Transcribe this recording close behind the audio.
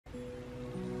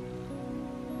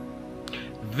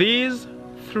These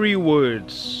three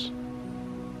words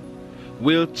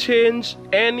will change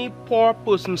any poor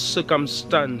person's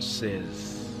circumstances.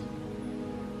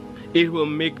 It will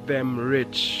make them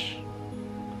rich.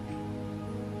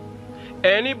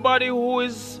 Anybody who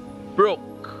is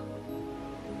broke,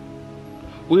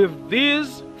 with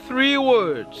these three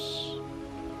words,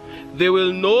 they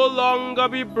will no longer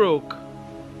be broke.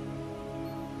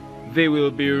 They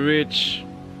will be rich.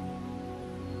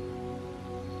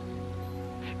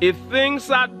 If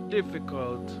things are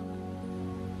difficult,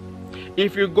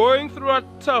 if you're going through a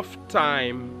tough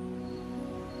time,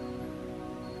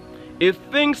 if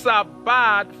things are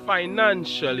bad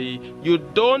financially, you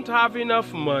don't have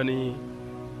enough money,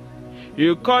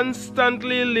 you're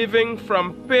constantly living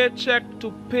from paycheck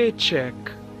to paycheck,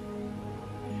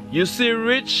 you see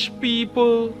rich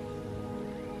people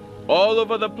all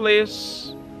over the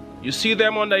place, you see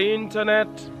them on the internet,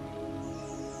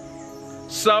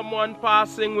 someone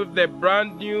passing with their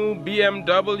brand new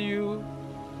BMW,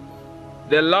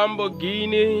 their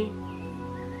Lamborghini.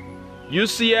 You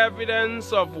see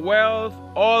evidence of wealth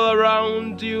all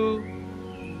around you.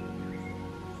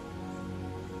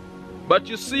 But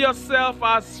you see yourself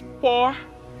as poor,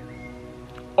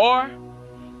 or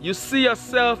you see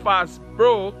yourself as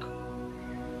broke.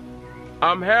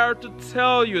 I'm here to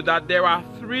tell you that there are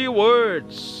three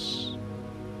words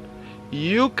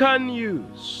you can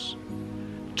use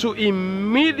to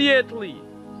immediately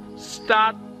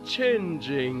start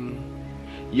changing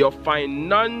your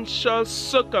financial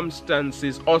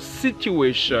circumstances or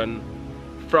situation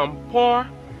from poor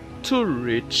to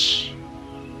rich,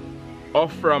 or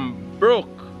from broke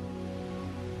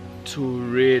to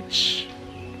rich.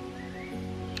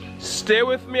 Stay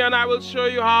with me and I will show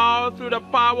you how, through the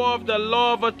power of the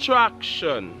law of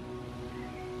attraction,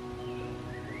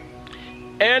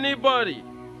 anybody,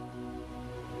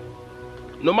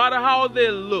 no matter how they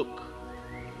look,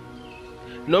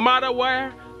 no matter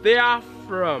where they are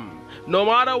from, no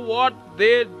matter what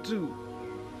they do,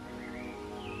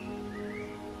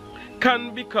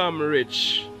 can become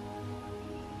rich,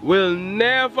 will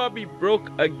never be broke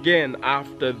again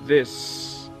after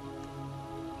this.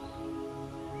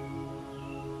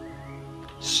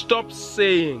 Stop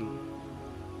saying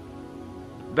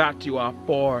that you are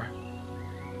poor.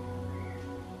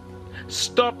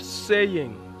 Stop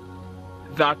saying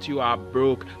that you are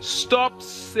broke. Stop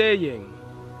saying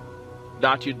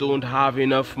that you don't have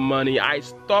enough money. I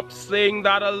stopped saying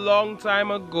that a long time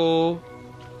ago.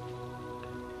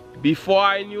 Before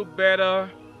I knew better,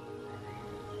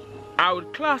 I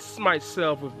would class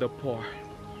myself with the poor.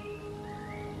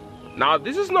 Now,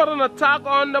 this is not an attack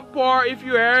on the poor if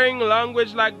you're hearing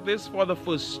language like this for the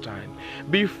first time.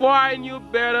 Before I knew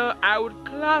better, I would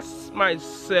class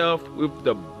myself with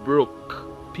the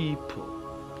broke people.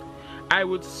 I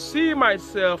would see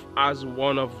myself as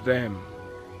one of them.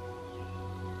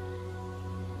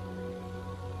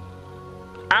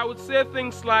 I would say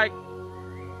things like,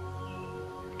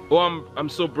 oh, I'm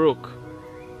so broke.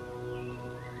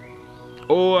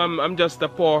 Oh, I'm just a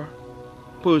poor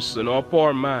person or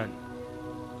poor man.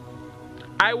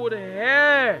 I would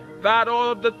hear that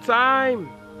all of the time.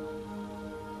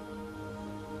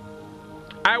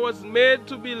 I was made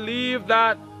to believe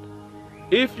that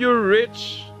if you're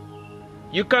rich,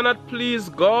 you cannot please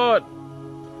God.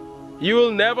 You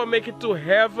will never make it to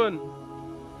heaven.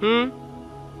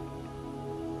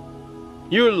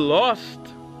 You're lost.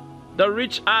 The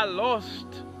rich are lost.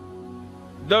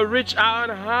 The rich are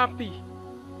unhappy.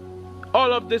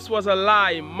 All of this was a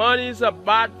lie. Money is a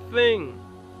bad thing.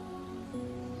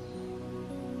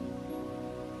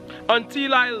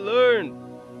 Until I learned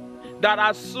that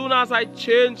as soon as I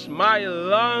change my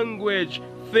language,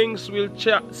 things will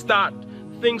start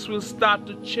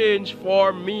to change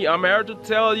for me. I'm here to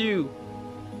tell you,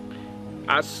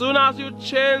 as soon as you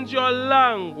change your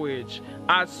language,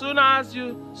 as soon as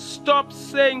you stop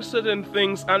saying certain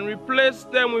things and replace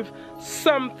them with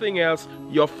something else,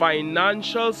 your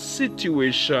financial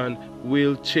situation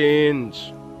will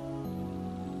change.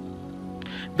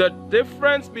 The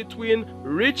difference between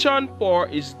rich and poor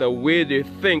is the way they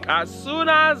think. As soon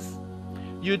as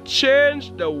you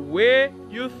change the way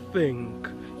you think,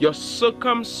 your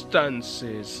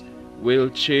circumstances will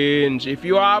change. If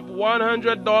you have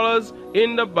 $100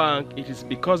 in the bank, it is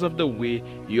because of the way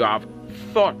you have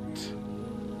thought.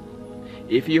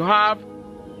 If you have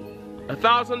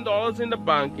 $1,000 in the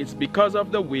bank, it's because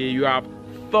of the way you have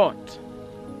thought.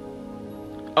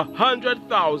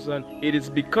 100,000, it is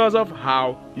because of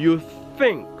how you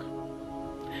think.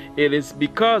 It is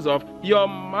because of your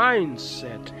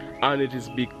mindset, and it is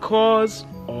because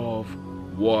of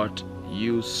what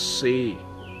you say.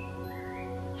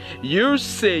 You're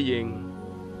saying,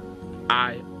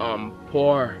 I am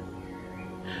poor.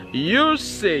 You're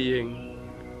saying,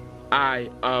 I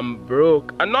am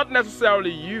broke. And not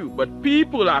necessarily you, but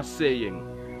people are saying,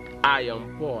 I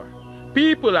am poor.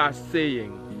 People are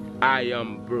saying, I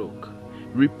am broke.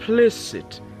 Replace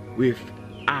it with,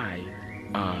 I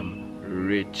am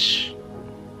rich.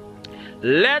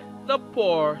 Let the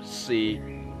poor say,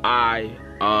 I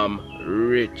am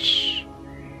rich.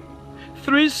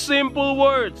 3 simple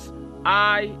words,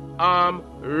 I am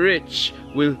rich,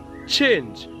 will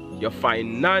change your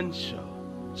financial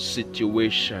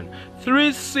situation.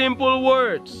 3 simple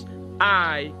words,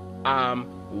 I am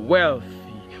wealthy.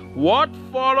 What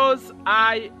follows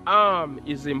I am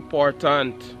is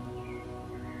important.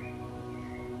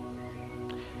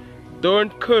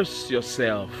 Don't curse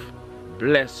yourself,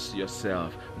 bless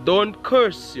yourself. Don't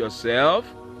curse yourself,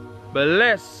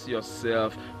 bless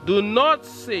yourself. Do not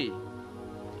say,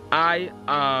 I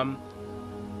am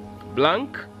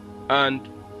blank, and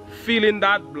fill in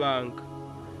that blank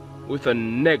with a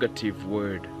negative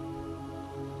word.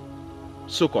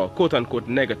 So-called, quote-unquote,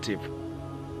 negative.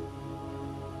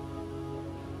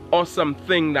 Or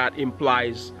something that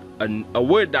implies, a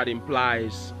word that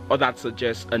implies or that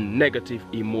suggests a negative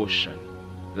emotion.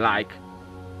 Like,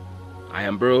 I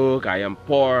am broke, I am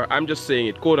poor. I'm just saying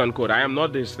it, quote-unquote. I am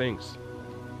not these things.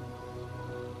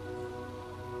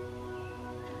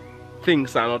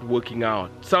 Things are not working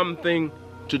out. Something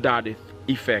to that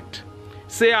effect.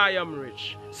 Say I am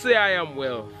rich. Say I am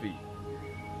wealthy.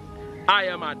 I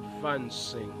am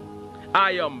advancing.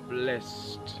 I am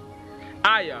blessed.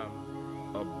 I am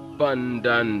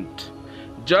abundant.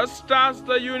 Just as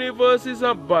the universe is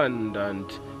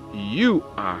abundant, you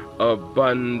are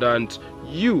abundant.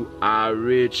 You are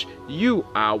rich. You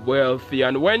are wealthy.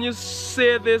 And when you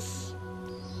say this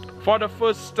for the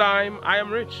first time, I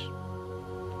am rich.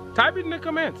 Type it in the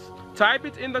comments. Type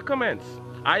it in the comments.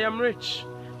 I am rich.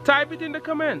 Type it in the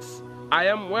comments. I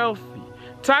am wealthy.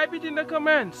 Type it in the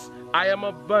comments. I am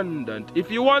abundant.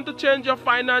 If you want to change your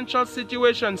financial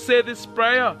situation, say this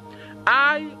prayer.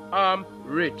 I am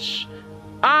rich.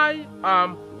 I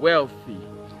am wealthy.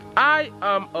 I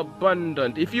am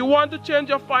abundant. If you want to change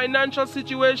your financial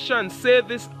situation, say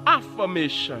this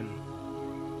affirmation.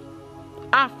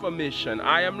 Affirmation.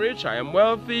 I am rich. I am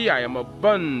wealthy. I am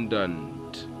abundant.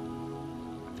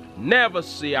 Never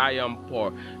say I am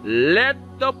poor. Let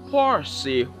the poor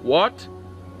say what?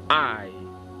 I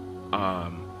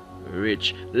am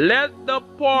rich. Let the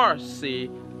poor say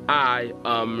I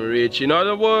am rich. In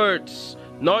other words,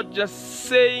 not just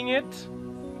saying it,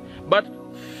 but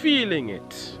feeling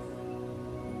it,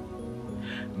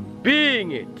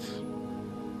 being it,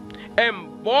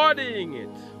 embodying it,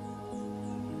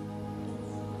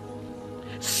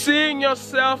 seeing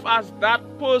yourself as that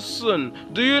person.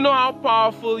 Do you know how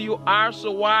powerful you are?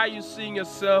 So why are you seeing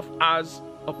yourself as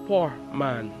a poor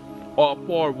man or a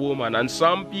poor woman? And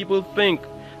some people think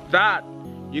that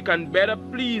you can better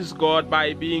please God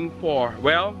by being poor.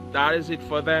 Well, that is it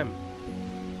for them.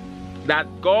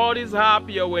 That God is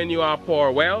happier when you are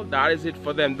poor. Well, that is it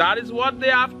for them. That is what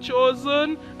they have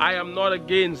chosen. I am not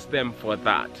against them for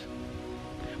that.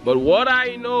 But what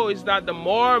I know is that the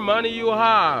more money you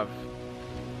have,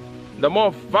 the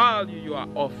more value you are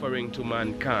offering to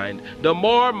mankind. The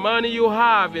more money you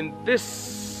have in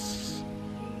this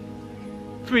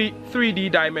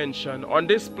 3D dimension, on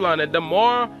this planet, the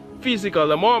more physical,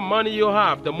 the more money you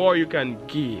have, the more you can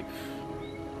give.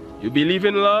 You believe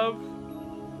in love?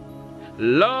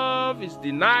 Love is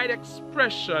denied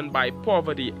expression by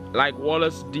poverty. Like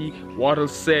Wallace D.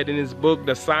 Wattles said in his book,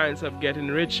 The Science of Getting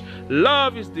Rich,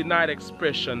 love is denied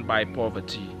expression by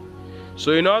poverty.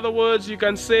 So in other words, you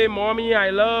can say, Mommy,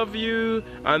 I love you,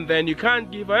 and then you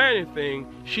can't give her anything.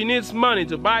 She needs money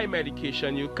to buy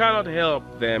medication. You cannot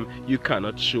help them. You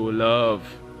cannot show love.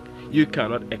 You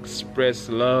cannot express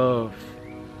love.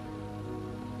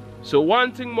 So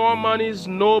wanting more money is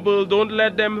noble. Don't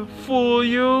let them fool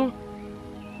you.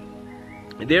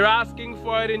 They're asking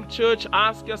for it in church.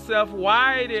 Ask yourself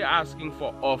why they're asking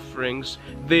for offerings.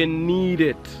 They need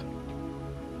it.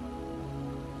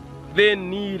 They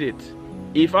need it.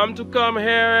 If I'm to come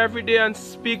here every day and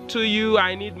speak to you,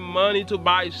 I need money to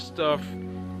buy stuff.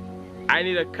 I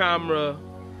need a camera.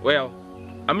 Well,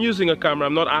 I'm using a camera.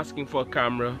 I'm not asking for a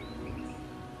camera.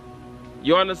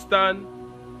 You understand?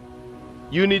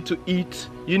 You need to eat.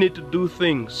 You need to do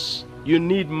things. You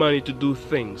need money to do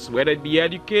things. Whether it be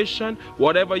education,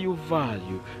 whatever you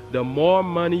value, the more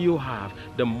money you have,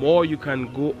 the more you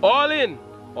can go all in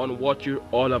on what you're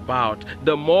all about.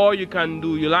 The more you can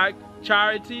do. You like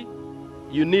charity?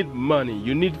 You need money.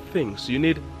 You need things. You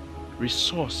need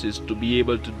resources to be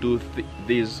able to do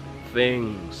these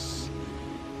things.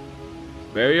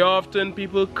 Very often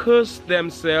people curse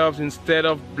themselves instead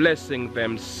of blessing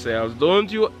themselves. Don't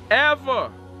you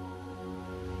ever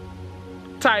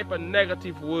type a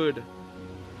negative word,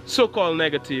 so-called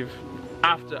negative,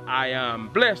 after I am.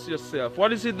 Bless yourself.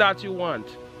 What is it that you want?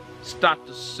 Start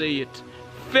to say it.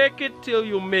 Fake it till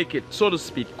you make it, so to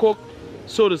speak.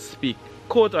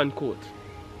 Quote unquote.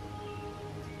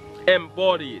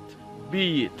 Embody it.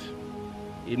 Be it.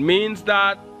 It means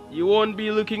that you won't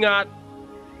be looking at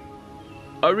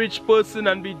a rich person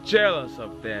and be jealous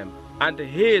of them and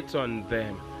hate on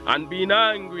them and being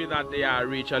angry that they are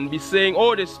rich and be saying,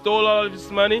 oh, they stole all of this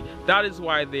money, that is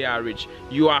why they are rich.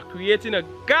 You are creating a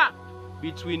gap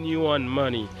between you and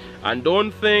money. And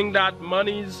don't think that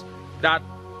that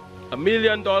 $1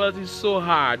 million is so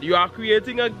hard. You are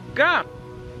creating a gap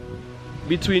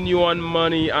between you and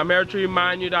money. I'm here to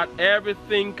remind you that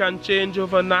everything can change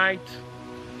overnight.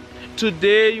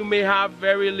 Today you may have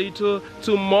very little,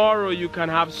 tomorrow you can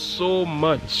have so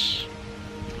much.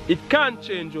 It can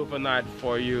change overnight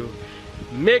for you.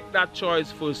 Make that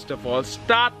choice first of all.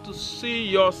 Start to see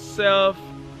yourself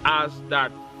as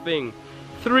that thing.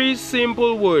 3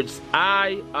 simple words: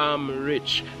 I am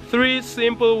rich. 3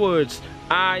 simple words: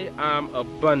 I am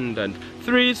abundant.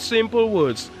 3 simple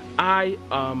words: I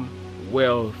am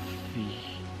wealthy.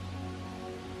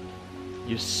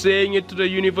 You're saying it to the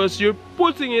universe, you're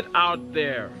putting it out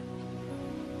there.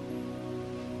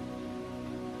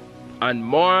 And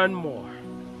more,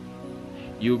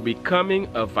 you're becoming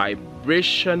a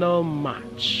vibrational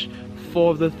match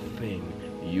for the thing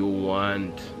you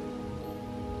want.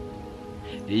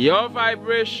 Your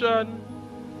vibration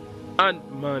and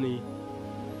money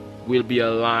will be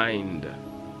aligned.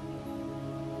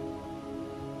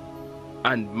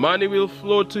 And money will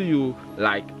flow to you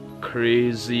like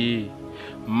crazy.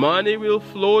 Money will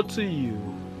flow to you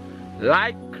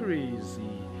like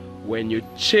crazy when you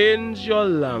change your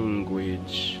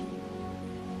language.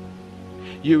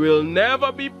 You will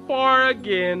never be poor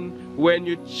again when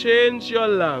you change your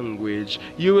language.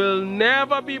 You will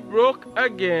never be broke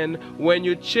again when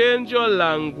you change your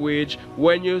language.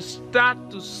 When you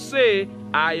start to say,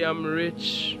 I am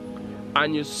rich,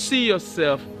 and you see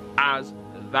yourself as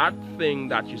that thing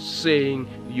that you're saying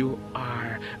you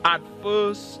are. At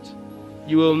first,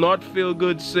 you will not feel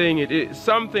good saying it. It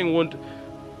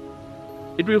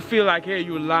will feel like, hey,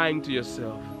 you're lying to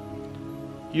yourself.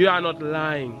 You are not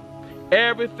lying.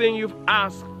 Everything you've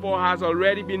asked for has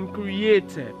already been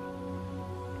created.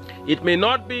 It may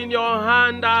not be in your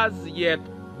hand as yet,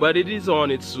 but it is on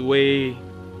its way.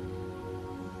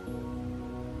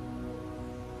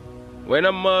 When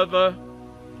a mother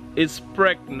is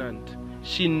pregnant,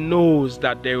 she knows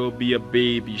that there will be a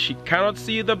baby. She cannot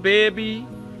see the baby.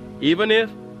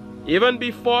 Even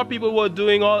before people were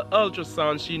doing all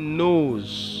ultrasounds, she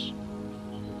knows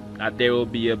that there will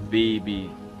be a baby.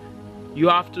 You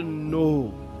have to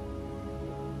know.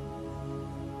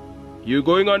 You're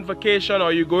going on vacation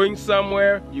or you're going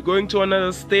somewhere, you're going to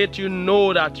another state, you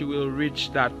know that you will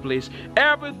reach that place.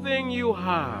 Everything you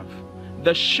have,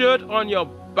 the shirt on your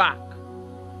back,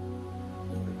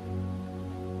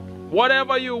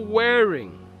 whatever you're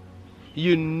wearing,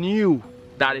 you knew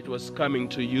that it was coming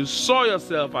to you. Saw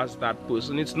yourself as that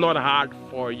person. It's not hard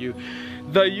for you.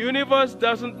 The universe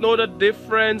doesn't know the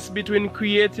difference between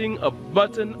creating a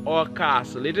button or a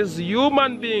castle. It is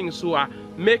human beings who are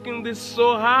making this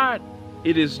so hard.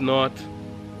 It is not.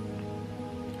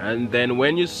 And then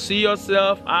when you see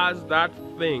yourself as that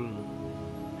thing,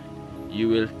 you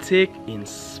will take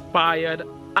inspired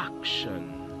action.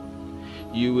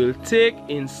 You will take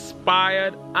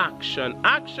inspired action.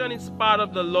 Action is part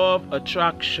of the law of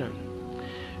attraction.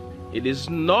 It is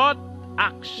not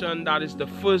action that is the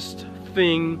first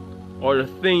thing or the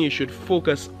thing you should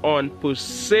focus on per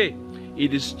se.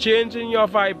 It is changing your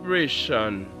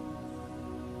vibration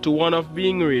to one of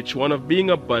being rich, one of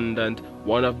being abundant,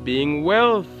 one of being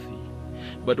wealthy.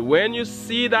 But when you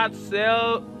see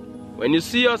yourself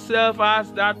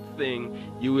as that thing,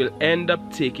 you will end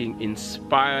up taking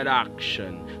inspired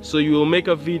action. So you will make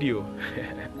a video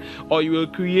or you will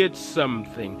create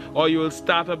something, or you will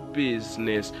start a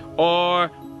business, or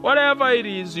whatever it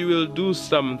is, you will do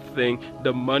something.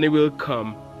 The money will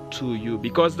come to you,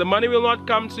 because the money will not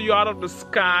come to you out of the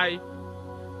sky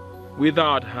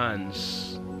without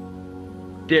hands.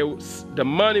 The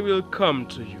money will come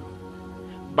to you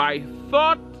by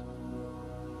thought.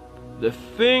 The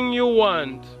thing you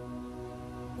want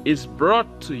is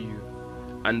brought to you,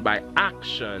 and by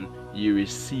action you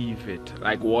receive it.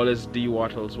 Like Wallace D.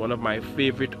 Wattles, one of my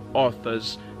favorite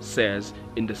authors, says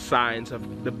in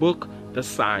the book the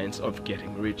science of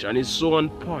getting rich, and it's so on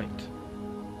point.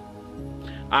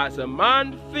 As a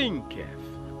man thinketh,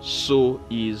 so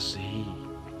is he.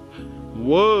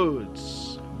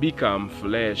 Words become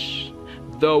flesh.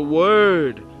 The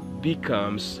word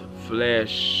becomes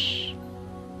flesh.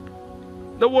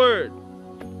 The word.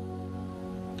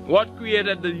 What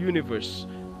created the universe?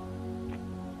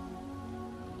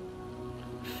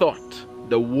 Thought.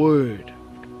 The word.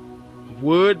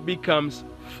 Word becomes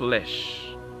flesh.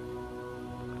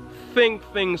 Think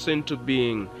things into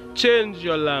being. Change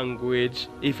your language.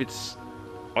 If it's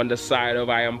on the side of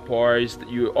I am poor,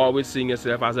 you always seeing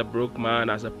yourself as a broke man,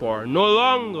 as a poor. No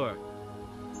longer.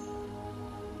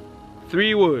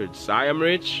 3 words. I am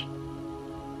rich.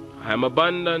 I am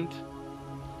abundant.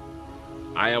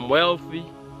 I am wealthy.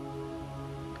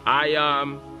 I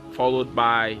am, followed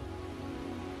by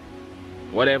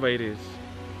whatever it is.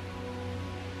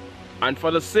 And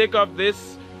for the sake of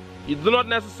this, you do not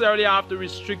necessarily have to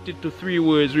restrict it to 3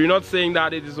 words. We're not saying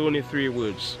that it is only 3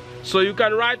 words. So you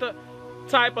can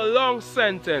type a long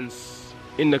sentence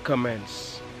in the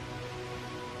comments.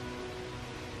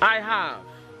 I have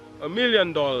 $1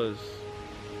 million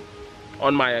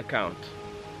on my account.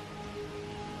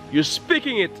 You're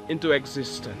speaking it into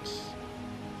existence.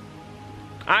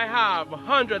 I have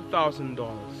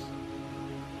 $100,000.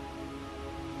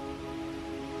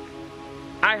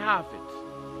 I have it.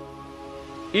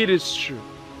 It is true.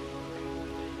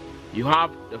 You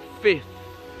have the faith.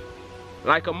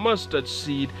 Like a mustard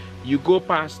seed, you go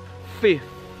past faith.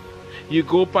 You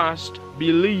go past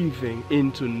believing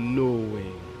into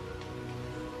knowing.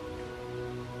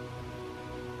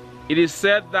 It is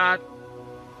said that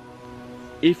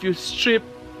if you strip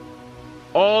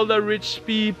all the rich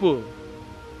people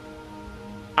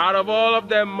out of all of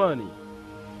their money,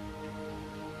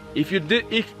 if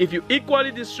you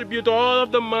equally distribute all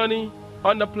of the money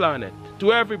on the planet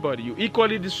to everybody, you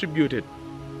equally distribute it,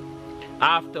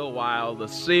 after a while the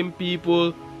same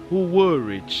people who were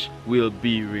rich will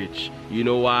be rich. You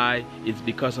know why? It's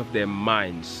because of their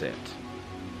mindset.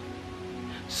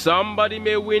 Somebody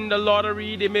may win the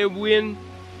lottery, they may win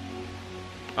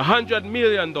 $100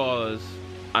 million,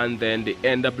 and then they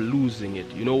end up losing it.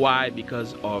 You know why?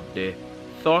 Because of their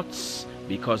thoughts,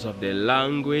 because of their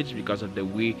language, because of the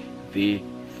way they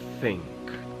think.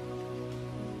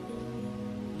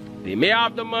 They may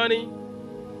have the money,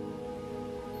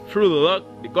 through luck,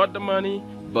 they got the money,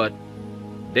 but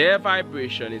their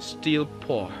vibration is still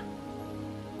poor.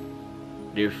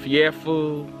 They're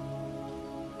fearful,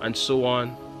 and so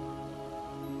on.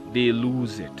 They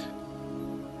lose it.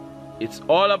 It's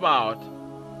all about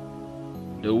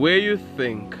the way you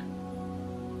think.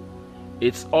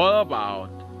 It's all about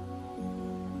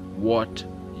what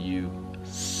you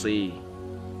say.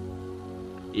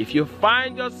 If you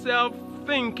find yourself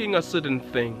thinking a certain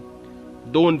thing,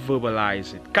 don't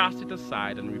verbalize it. Cast it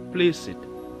aside and replace it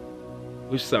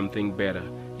with something better.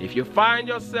 If you find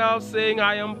yourself saying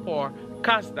I am poor,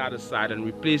 cast that aside and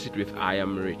replace it with I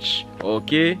am rich.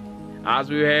 Okay? As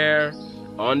we're here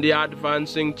on the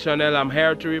Advancing channel, I'm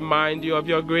here to remind you of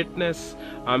your greatness.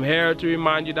 I'm here to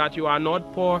remind you that you are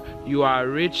not poor, you are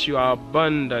rich, you are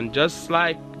abundant, just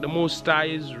like the Most High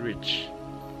is rich.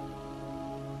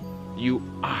 You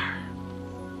are.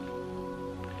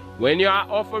 When you are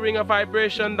offering a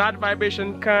vibration, that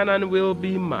vibration can and will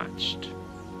be matched.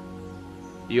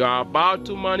 You are about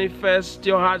to manifest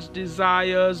your heart's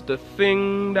desires, the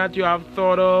thing that you have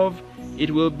thought of,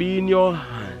 it will be in your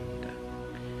hand.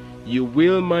 You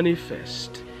will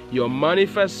manifest. Your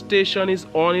manifestation is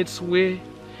on its way.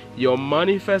 Your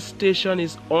manifestation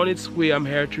is on its way. I'm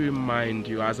here to remind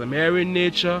you, as I'm here in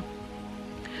nature,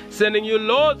 sending you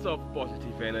loads of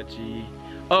positive energy,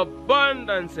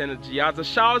 abundance energy, as the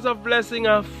showers of blessing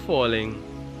are falling.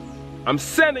 I'm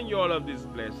sending you all of these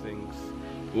blessings.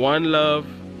 One love,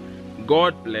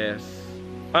 God bless,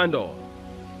 and all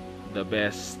the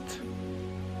best.